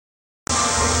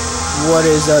What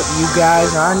is up, you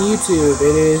guys on YouTube?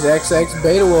 It is XX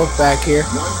Beta Wolf back here.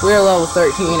 We are level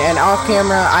 13, and off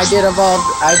camera, I did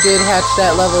hatch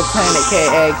that level 10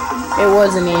 egg. It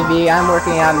was an EV. I'm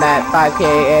working on that 5K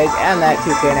egg and that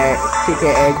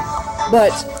 2K egg.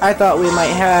 But I thought we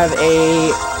might have a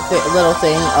little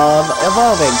thing of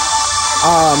evolving.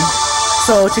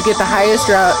 So to get the highest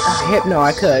Hypno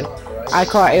I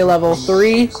caught a level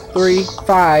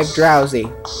 3/3/5 Drowsy,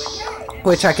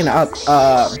 which I can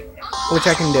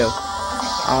do.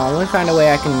 Let me find a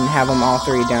way I can have them all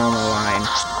three down the line.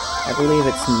 I believe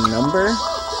it's number.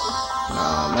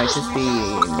 Might just be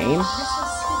name.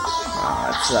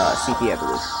 It's CP, I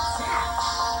believe.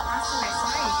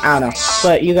 I don't know.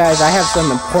 But you guys, I have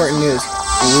some important news.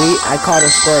 I caught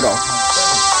a Squirtle.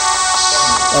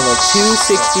 Level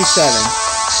 267.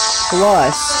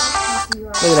 Plus,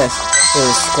 look at this. There's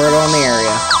a Squirtle in the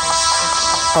area.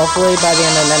 Hopefully by the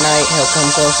end of the night he'll come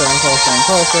closer and closer and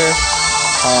closer,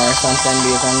 or something,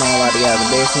 because I'm not allowed to get out of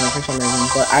the basement for some reason,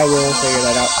 but I will figure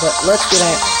that out. But let's get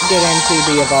into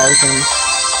the evolutions.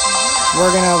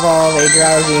 We're gonna evolve a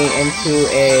Drowsy into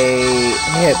a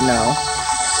Hypno,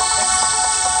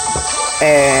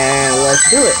 and let's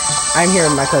do it. I'm here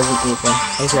with my cousin Ethan,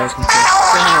 as you guys can see.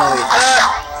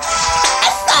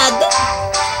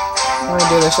 I'm gonna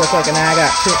do this real quick, and then I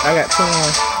got two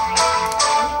more.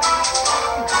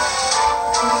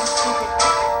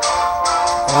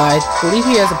 I believe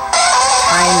he has a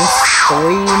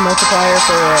 ×3 multiplier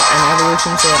for an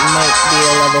evolution, so it might be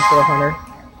a level 400.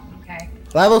 Okay.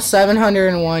 Level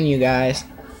 701, you guys.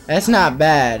 That's not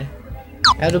bad.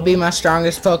 That'll be my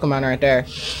strongest Pokemon right there.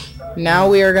 Now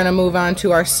we are going to move on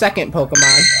to our second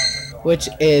Pokemon, which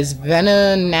is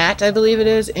Venonat, I believe it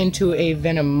is, into a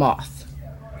Venomoth.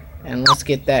 And let's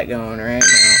get that going right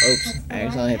now. Oops, I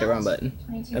accidentally hit the wrong button.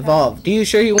 Evolve. Do you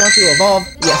sure you want to evolve?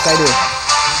 Yes, I do.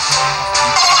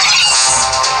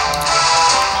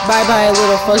 Bye-bye,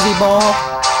 little fuzzy ball.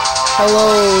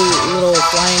 Hello, little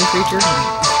flying creature.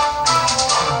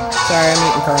 Sorry, I'm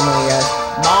eating caramel, you guys.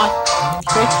 Moth.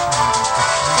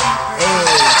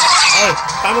 Hey,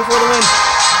 time before the win.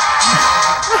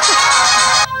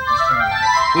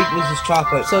 Weakness is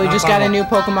chocolate. So we just got a new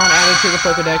Pokemon added to the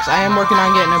Pokedex. I am working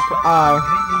on getting a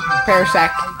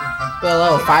Parasect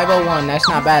below 501. That's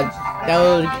not bad. That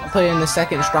would put it in the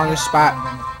second strongest spot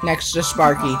next to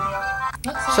Sparky.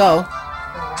 So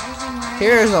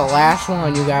here's the last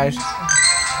one, you guys.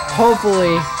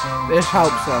 Hopefully this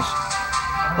helps us.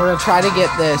 We're gonna try to get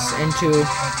this into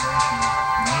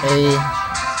a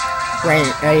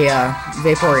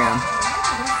Vaporeon.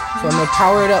 So I'm gonna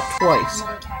power it up twice,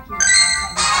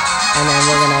 and then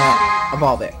we're gonna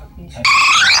evolve it.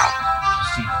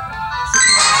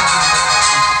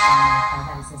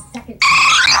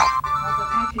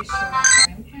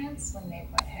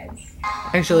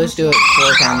 Actually, let's do it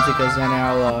 4 times, because then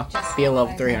I'll be a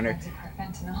level 300.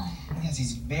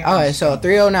 Okay, so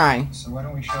 309.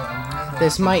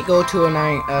 This might go to a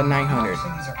 900.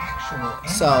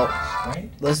 So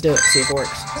let's do it. See if it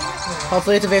works.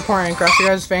 Hopefully it's a Vaporeon. Cross your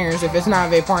guys' fingers. If it's not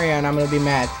a Vaporeon, I'm gonna be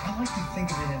mad,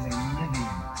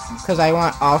 because I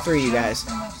want all 3 of you guys.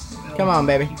 Come on,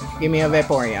 baby. Give me a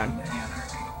Vaporeon.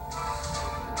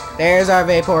 There's our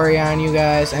Vaporeon, you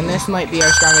guys, and this might be our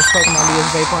strongest Pokemon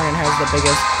because Vaporeon has the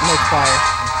biggest multiplier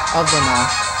of them all.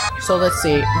 So let's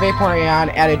see, Vaporeon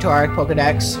added to our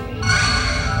Pokedex,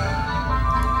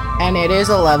 and it is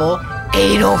a level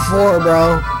 804,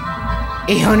 bro.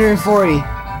 840.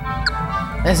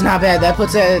 That's not bad. That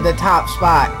puts it at the top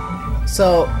spot.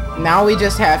 So now we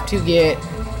just have to get.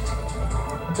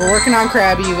 We're working on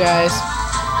Krabby, you guys.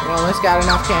 We almost got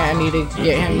enough candy to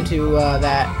get him to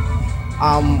that.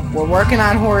 We're working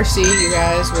on Horsey, you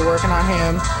guys. We're working on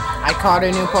him. I caught a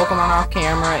new Pokemon off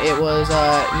camera. It was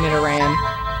Nidoran,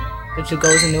 which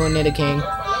goes into a Nidoking.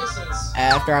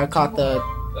 After I caught the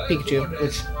Pikachu,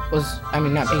 which was,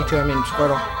 not Pikachu,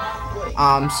 Squirtle.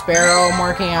 Sparrow I'm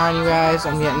working on, you guys.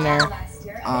 I'm getting there.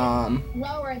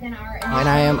 And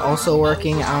I am also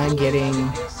working on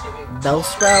getting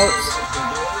Bellsprouts.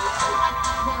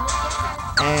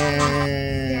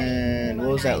 And what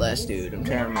was that last dude? I'm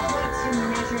trying to remember.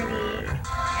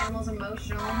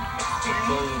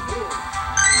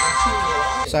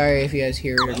 Sorry if you guys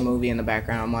hear a movie in the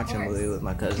background. I'm watching a movie with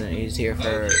my cousin. He's here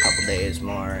for a couple days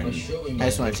more, and I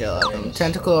just want to chill out.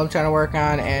 Tentacle I'm trying to work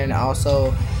on, and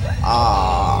also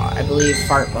I believe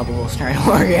Fart Bubble's trying to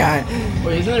work on.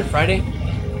 Wait, isn't it Friday?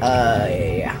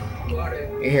 Yeah.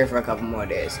 You're here for a couple more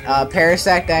days.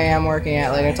 Parasect I am working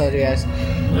at, like I told you guys.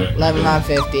 11 on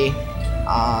 50. You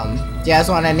guys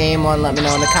want to name one, let me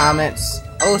know in the comments.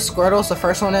 Oh, Squirtle's the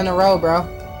first one in a row, bro.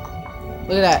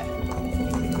 Look at that.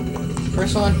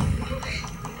 First one.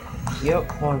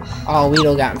 Yep. Hold on. Oh,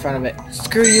 Weedle got in front of it.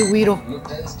 Screw you, Weedle.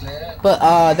 But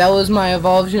that was my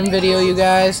Evolvsion video, you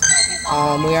guys.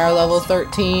 We are level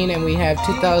 13, and we have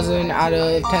 2,000 out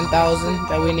of 10,000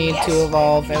 that we need to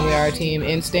evolve, and we are Team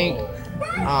Instinct.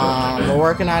 We're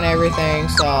working on everything,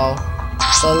 so...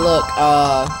 But look,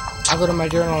 I'll go to my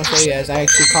journal and show you guys. I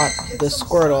actually caught the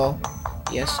Squirtle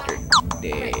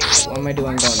yesterday. What am I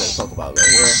doing going to the Pokeball? Go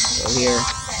here.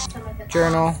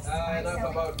 Journal.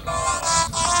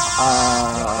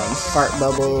 Fart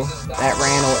bubble.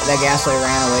 That Gastly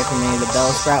ran away from me. The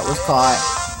Bellsprout was caught.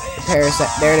 The Paris,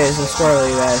 there it is, the Squirtle,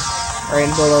 you guys. Right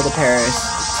below the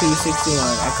Paris. 261.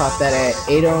 I caught that at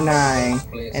 809,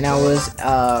 and I was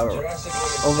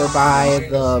over by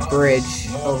the bridge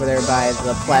over there by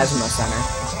the Plasma Center,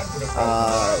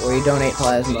 where you donate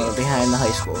plasma behind the high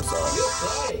school. So,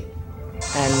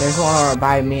 and there's one over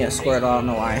by me at Squirtle, I don't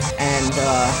know why. And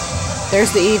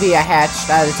there's the Eevee I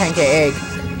hatched out of the 10K egg,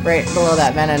 right below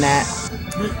that Venonat.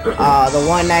 The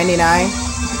 199.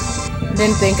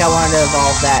 Didn't think I wanted to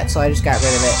evolve that, so I just got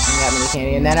rid of it and got me the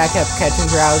candy. And then I kept catching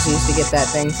Drowsies to get that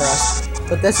thing for us.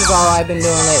 But this is all I've been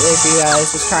doing lately for you guys,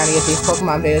 just trying to get these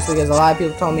Pokemon videos because a lot of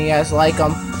people told me you guys like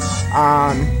them.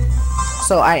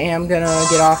 So I am gonna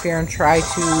get off here and try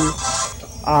to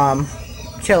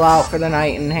chill out for the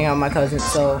night and hang out with my cousins.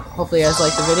 So hopefully you guys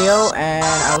like the video, and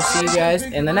I will see you guys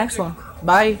in the next one.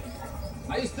 Bye.